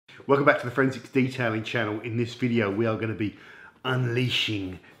Welcome back to the Forensics Detailing channel. In this video we are going to be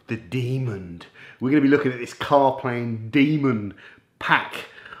unleashing the demon. We're going to be looking at this Carplan demon pack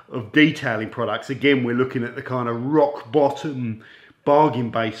of detailing products. Again, we're looking at the kind of rock bottom bargain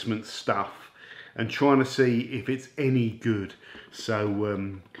basement stuff and trying to see if it's any good. So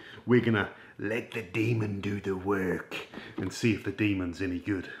we're going to let the demon do the work and see if the demon's any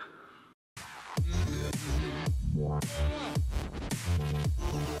good.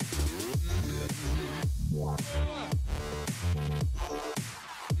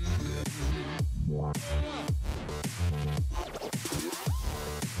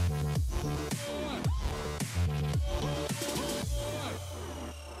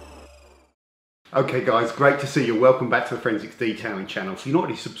 Okay guys, great to see you. Welcome back to the Forensics Detailing channel. If you're not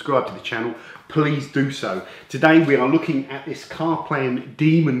already subscribed to the channel, please do so. Today we are looking at this Carplan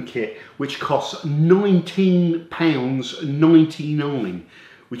Demon Kit, which costs £19.99,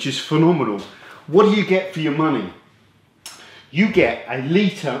 which is phenomenal. What do you get for your money? You get a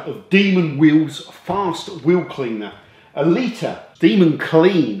litre of Demon Wheels Fast Wheel Cleaner, a litre Demon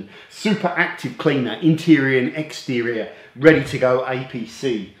Clean Super Active Cleaner, interior and exterior, ready to go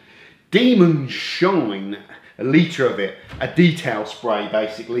APC. Demon Shine, a litre of it, a detail spray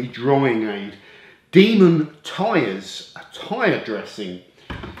basically, drying aid. Demon Tyres, a tyre dressing.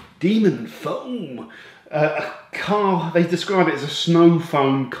 Demon Foam, a car, they describe it as a snow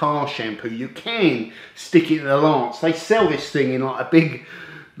foam car shampoo. You can stick it in the lance. They sell this thing in like a big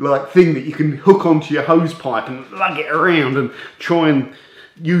thing that you can hook onto your hose pipe and lug it around and try and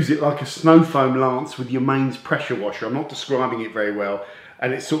use it like a snow foam lance with your mains pressure washer. I'm not describing it very well,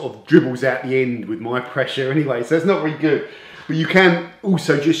 and it sort of dribbles out the end with my pressure anyway, so it's not very good. But you can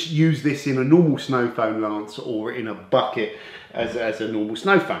also just use this in a normal snow foam lance or in a bucket as a normal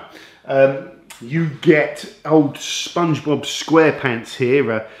snow foam. You get old SpongeBob SquarePants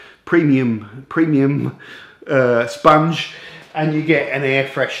here, a premium sponge, and you get an air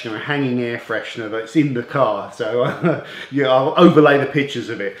freshener, a hanging air freshener that's in the car. So yeah, I'll overlay the pictures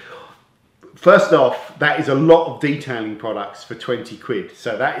of it. First off, that is a lot of detailing products for 20 quid.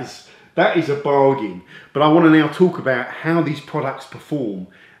 So that is a bargain. But I want to now talk about how these products perform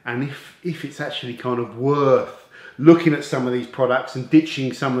and if it's actually kind of worth looking at some of these products and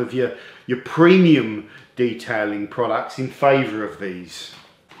ditching some of your premium detailing products in favour of these.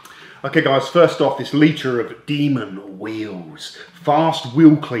 Okay guys, first off, this litre of Demon Wheels Fast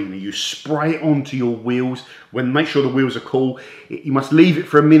Wheel Cleaner. You spray it onto your wheels. Make sure the wheels are cool. You must leave it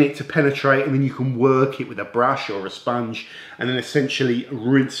for a minute to penetrate, and then you can work it with a brush or a sponge and then essentially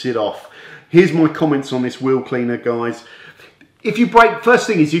rinse it off. Here's my comments on this wheel cleaner, guys. If you first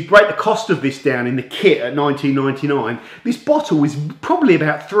thing is you break the cost of this down in the kit at £19.99. This bottle is probably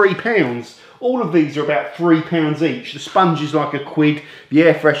about £3. All of these are about £3 each. The sponge is like a quid, the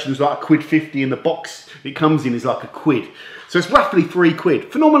air freshener is like a £1.50, and the box it comes in is like a quid. So it's roughly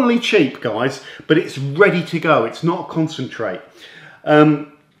 £3. Phenomenally cheap, guys, but it's ready to go. It's not a concentrate.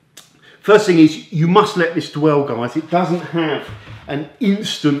 First thing is you must let this dwell, guys. It doesn't have an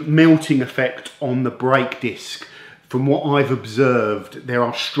instant melting effect on the brake disc. From what I've observed, there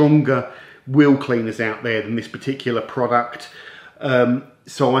are stronger wheel cleaners out there than this particular product.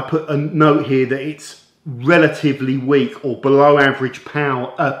 So I put a note here that it's relatively weak or below average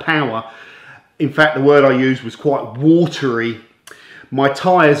power. In fact, the word I used was quite watery. My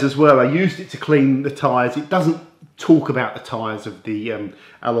tyres as well, I used it to clean the tyres. It doesn't talk about the tyres of the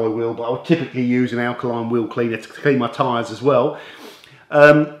alloy wheel, but I would typically use an alkaline wheel cleaner to clean my tyres as well.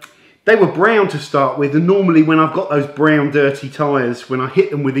 They were brown to start with, and normally when I've got those brown dirty tyres, when I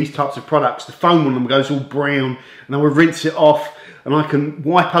hit them with these types of products, the foam on them goes all brown, and I would rinse it off and I can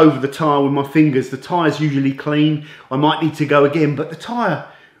wipe over the tyre with my fingers. The tyre's usually clean. I might need to go again, but the tyre,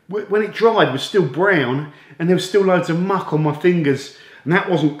 when it dried, was still brown and there was still loads of muck on my fingers, and that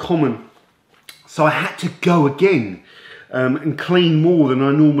wasn't common. So I had to go again and clean more than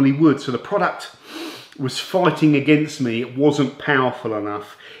I normally would. So the product was fighting against me. It wasn't powerful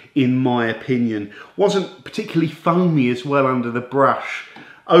enough, in my opinion. Wasn't particularly foamy as well under the brush.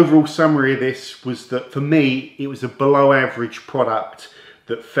 Overall summary of this was that for me it was a below average product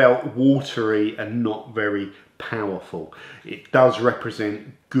that felt watery and not very powerful. It does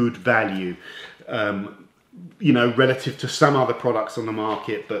represent good value, you know, relative to some other products on the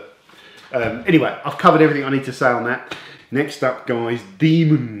market, but anyway, I've covered everything I need to say on that. Next up, guys,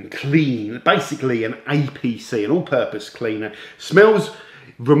 Demon Clean, basically an APC, an all-purpose cleaner.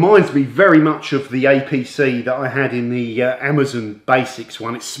 Reminds me very much of the APC that I had in the Amazon Basics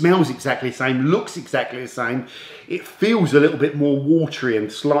one. It smells exactly the same, looks exactly the same. It feels a little bit more watery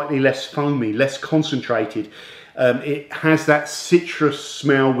and slightly less foamy, less concentrated. It has that citrus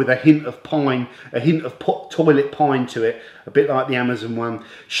smell with a hint of pine, a hint of toilet pine to it, a bit like the Amazon one.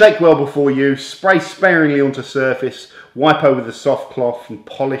 Shake well before use, spray sparingly onto surface, wipe over with a soft cloth and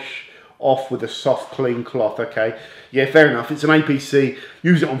polish off with a soft clean cloth. Okay, yeah, fair enough. It's an APC.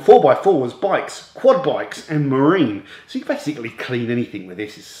 Use it on 4x4s, bikes, quad bikes and marine. So you basically clean anything with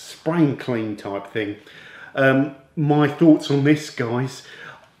this. It's a spray and clean type thing. My thoughts on this, guys.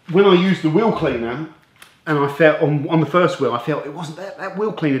 When I used the wheel cleaner, and I felt on the first wheel, I felt it wasn't that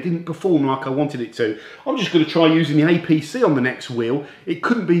wheel cleaner didn't perform like I wanted it to. I'm just going to try using the APC on the next wheel. It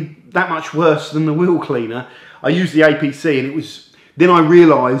couldn't be that much worse than the wheel cleaner. I used the APC, and it was. Then I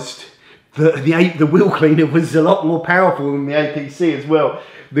realised that the wheel cleaner was a lot more powerful than the APC as well.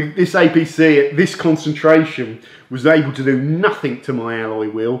 This APC at this concentration was able to do nothing to my alloy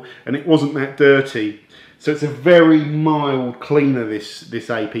wheel, and it wasn't that dirty. So it's a very mild cleaner, this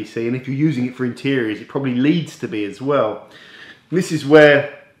APC, and if you're using it for interiors, it probably leads to be as well. This is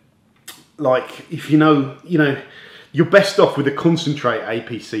where, like, if you know, you're best off with a concentrate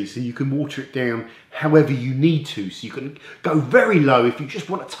APC, so you can water it down however you need to. So you can go very low if you just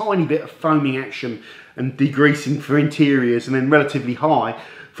want a tiny bit of foaming action and degreasing for interiors, and then relatively high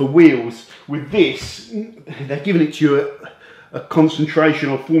for wheels. With this, they're giving it to you a concentration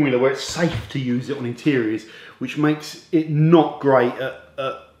or formula where it's safe to use it on interiors, which makes it not great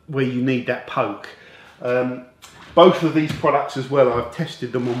at where you need that poke. Both of these products as well, I've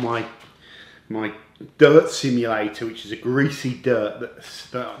tested them on my dirt simulator, which is a greasy dirt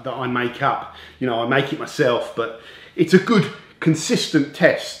that I make up. You know, I make it myself, but it's a good consistent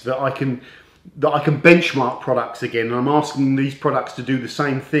test that I can benchmark products again. And I'm asking these products to do the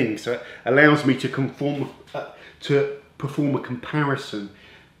same thing, so it allows me to perform a comparison.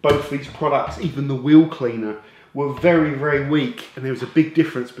 Both these products, even the wheel cleaner, were very, very weak, and there was a big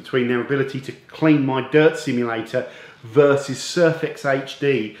difference between their ability to clean my dirt simulator versus Surfex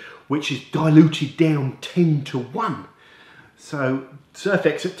HD, which is diluted down 10:1. So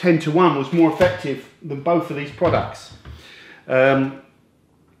Surfex at 10:1 was more effective than both of these products. So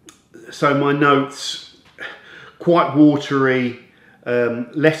my notes, quite watery,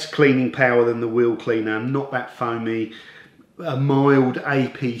 less cleaning power than the wheel cleaner, not that foamy, a mild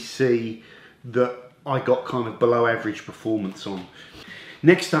APC that I got kind of below average performance on.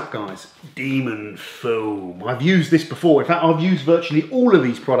 Next up, guys, Demon Foam. I've used this before. In fact, I've used virtually all of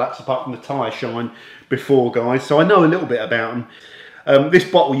these products apart from the Tyre Shine before, guys, so I know a little bit about them. This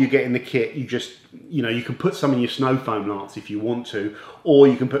bottle you get in the kit, you can put some in your snow foam lance if you want to, or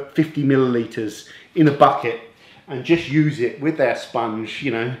you can put 50 millilitres in a bucket and just use it with their sponge,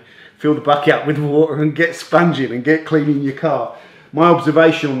 fill the bucket up with water and get sponging and get cleaning your car. My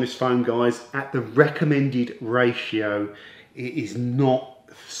observation on this foam, guys, at the recommended ratio, it is not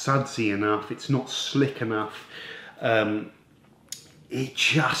sudsy enough, it's not slick enough.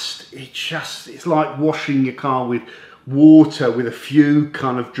 It's like washing your car with water with a few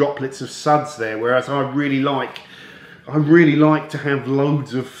kind of droplets of suds there, whereas I really like to have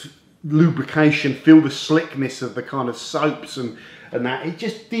loads of lubrication, feel the slickness of the kind of soaps and that. It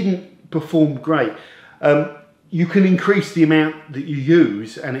just didn't perform great. You can increase the amount that you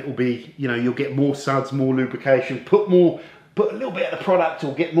use and it will be, you'll get more suds, more lubrication, put a little bit of the product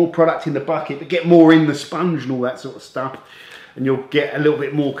or get more product in the bucket, but get more in the sponge and all that sort of stuff, and you'll get a little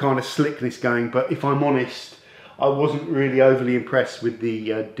bit more kind of slickness going. But if I'm honest, I wasn't really overly impressed with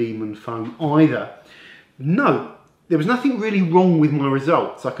the Demon Foam either. No, there was nothing really wrong with my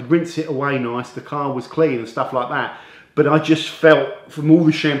results. I could rinse it away nice, the car was clean and stuff like that. But I just felt, from all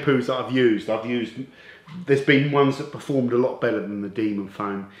the shampoos that I've used, there's been ones that performed a lot better than the Demon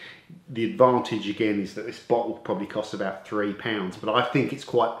Foam. The advantage again is that this bottle probably costs about £3, but I think it's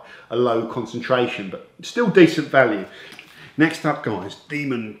quite a low concentration, but still decent value. Next up, guys,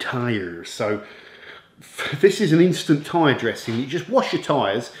 Demon Tyre. So this is an instant tyre dressing. You just wash your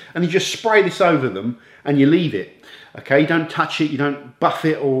tyres and you just spray this over them and you leave it. Okay, you don't touch it, you don't buff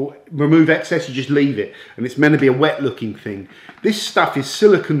it or remove excess, you just leave it. And it's meant to be a wet looking thing. This stuff is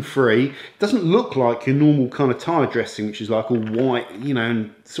silicone free. It doesn't look like your normal kind of tyre dressing, which is like all white,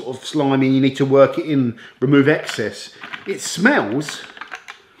 and sort of slimy, and you need to work it in, remove excess. It smells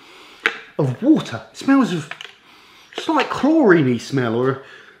of water. It smells of, it's like chlorine-y smell or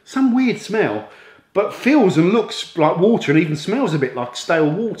some weird smell, but feels and looks like water and even smells a bit like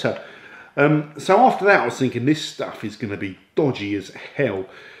stale water. So after that I was thinking this stuff is going to be dodgy as hell.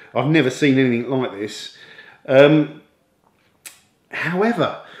 I've never seen anything like this.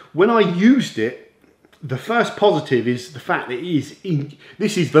 However, when I used it, the first positive is the fact that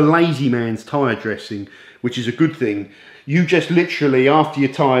this is the lazy man's tyre dressing, which is a good thing. You just literally, after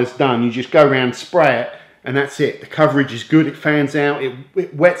your tyre's done, you just go around, spray it, and that's it. The coverage is good, it fans out,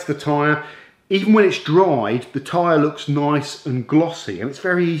 it wets the tyre. Even when it's dried, the tyre looks nice and glossy, and it's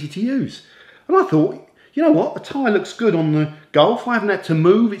very easy to use. And I thought, you know what, the tyre looks good on the Golf. I haven't had to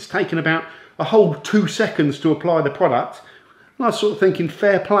move. It's taken about a whole 2 seconds to apply the product. And I was sort of thinking,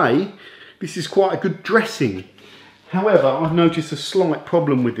 fair play, this is quite a good dressing. However, I've noticed a slight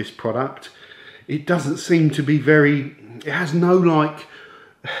problem with this product. It doesn't seem to be very, it has no like,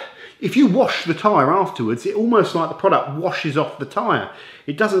 if you wash the tyre afterwards, it almost like the product washes off the tyre.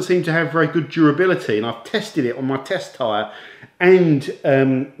 It doesn't seem to have very good durability, and I've tested it on my test tyre and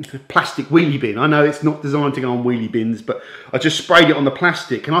plastic wheelie bin. I know it's not designed to go on wheelie bins, but I just sprayed it on the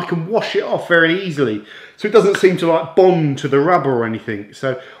plastic and I can wash it off very easily. So it doesn't seem to like bond to the rubber or anything.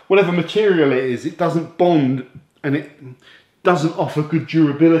 So whatever material it is, it doesn't bond and it doesn't offer good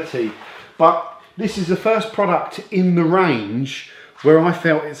durability. But this is the first product in the range where I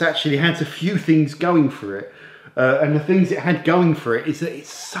felt it's actually had a few things going for it. And the things it had going for it is that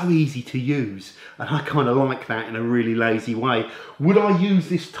it's so easy to use. And I kind of like that in a really lazy way. Would I use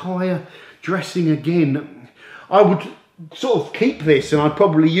this tyre dressing again? I would sort of keep this and I'd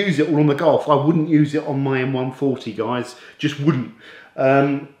probably use it all on the Golf. I wouldn't use it on my M140, guys. Just wouldn't.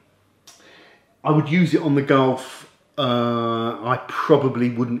 I would use it on the Golf. I probably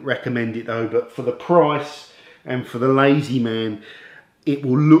wouldn't recommend it though. But for the price and for the lazy man, it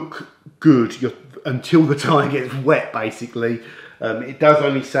will look good until the tyre gets wet, basically. It does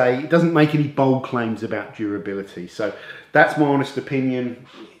only say, it doesn't make any bold claims about durability. So that's my honest opinion.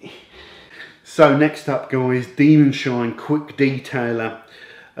 So next up, guys, Demon Shine Quick Detailer.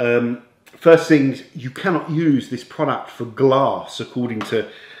 First things, you cannot use this product for glass according to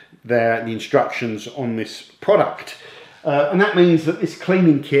the instructions on this product. And that means that this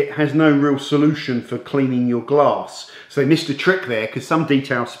cleaning kit has no real solution for cleaning your glass. So they missed a trick there because some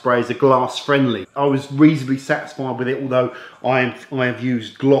detail sprays are glass friendly. I was reasonably satisfied with it, although I have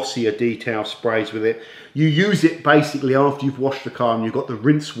used glossier detail sprays with it. You use it basically after you've washed the car and you've got the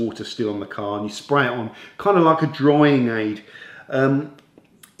rinse water still on the car, and you spray it on, kind of like a drying aid.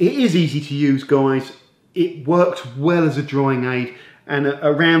 It is easy to use, guys. It works well as a drying aid, and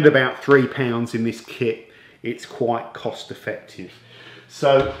around about £3 in this kit. It's quite cost effective.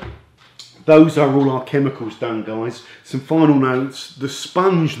 So those are all our chemicals done, guys. Some final notes. The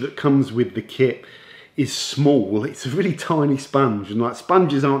sponge that comes with the kit is small. It's a really tiny sponge, and like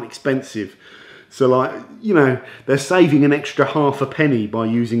sponges aren't expensive. So like, you know, they're saving an extra half a penny by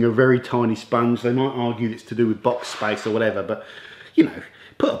using a very tiny sponge. They might argue it's to do with box space or whatever, but you know,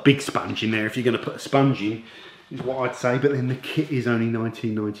 put a big sponge in there if you're going to put a sponge in, is what I'd say. But then the kit is only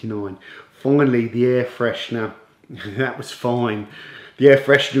 £19.99. Finally, the air freshener, that was fine. The air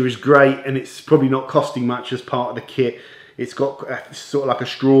freshener is great, and it's probably not costing much as part of the kit. It's got sort of like a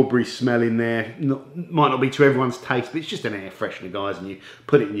strawberry smell in there. Might not be to everyone's taste, but it's just an air freshener, guys, and you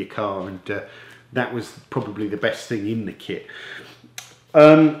put it in your car, and that was probably the best thing in the kit.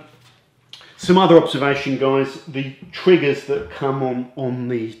 Some other observation, guys, the triggers that come on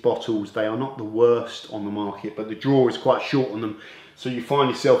these bottles, they are not the worst on the market, but the draw is quite short on them. So you find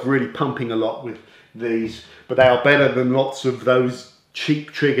yourself really pumping a lot with these, but they are better than lots of those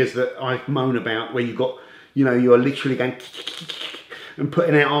cheap triggers that I moan about, where you've got, you know, you are literally going and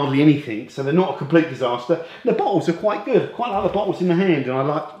putting out hardly anything. So they're not a complete disaster. The bottles are quite good. Quite like the bottles in the hand, and I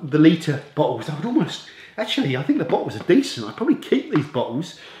like the litre bottles. I would almost, actually, I think the bottles are decent. I'd probably keep these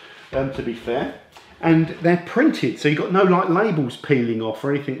bottles, to be fair. And they're printed, so you've got no like labels peeling off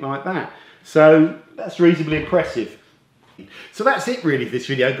or anything like that. So that's reasonably impressive. So that's it really for this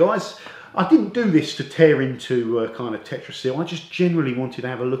video, guys. I didn't do this to tear into kind of Tetrasil. I just generally wanted to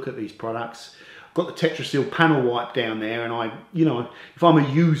have a look at these products. I've got the Tetrasil panel wipe down there, and you know, if I'm a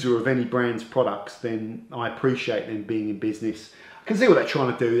user of any brand's products, then I appreciate them being in business. I can see what they're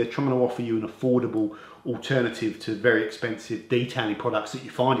trying to do. They're trying to offer you an affordable alternative to very expensive detailing products that you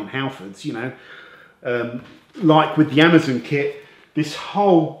find in Halfords, you know. Like with the Amazon kit, this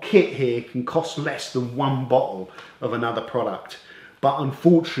whole kit here can cost less than one bottle of another product. But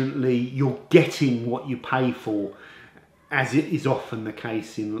unfortunately, you're getting what you pay for, as it is often the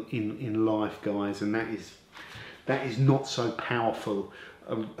case in life, guys. And that is not so powerful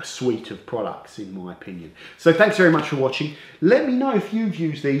a suite of products, in my opinion. So thanks very much for watching. Let me know if you've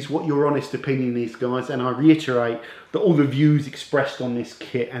used these, what your honest opinion is, guys. And I reiterate that all the views expressed on this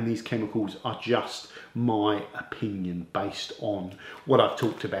kit and these chemicals are just my opinion based on what I've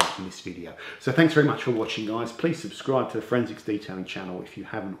talked about in this video. So thanks very much for watching, guys. Please subscribe to the Forensics Detailing channel if you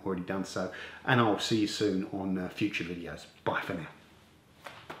haven't already done so, and I'll see you soon on future videos. Bye for now.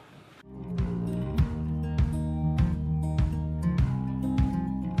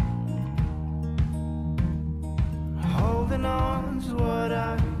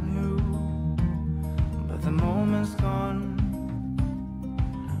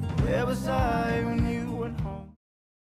 There was I when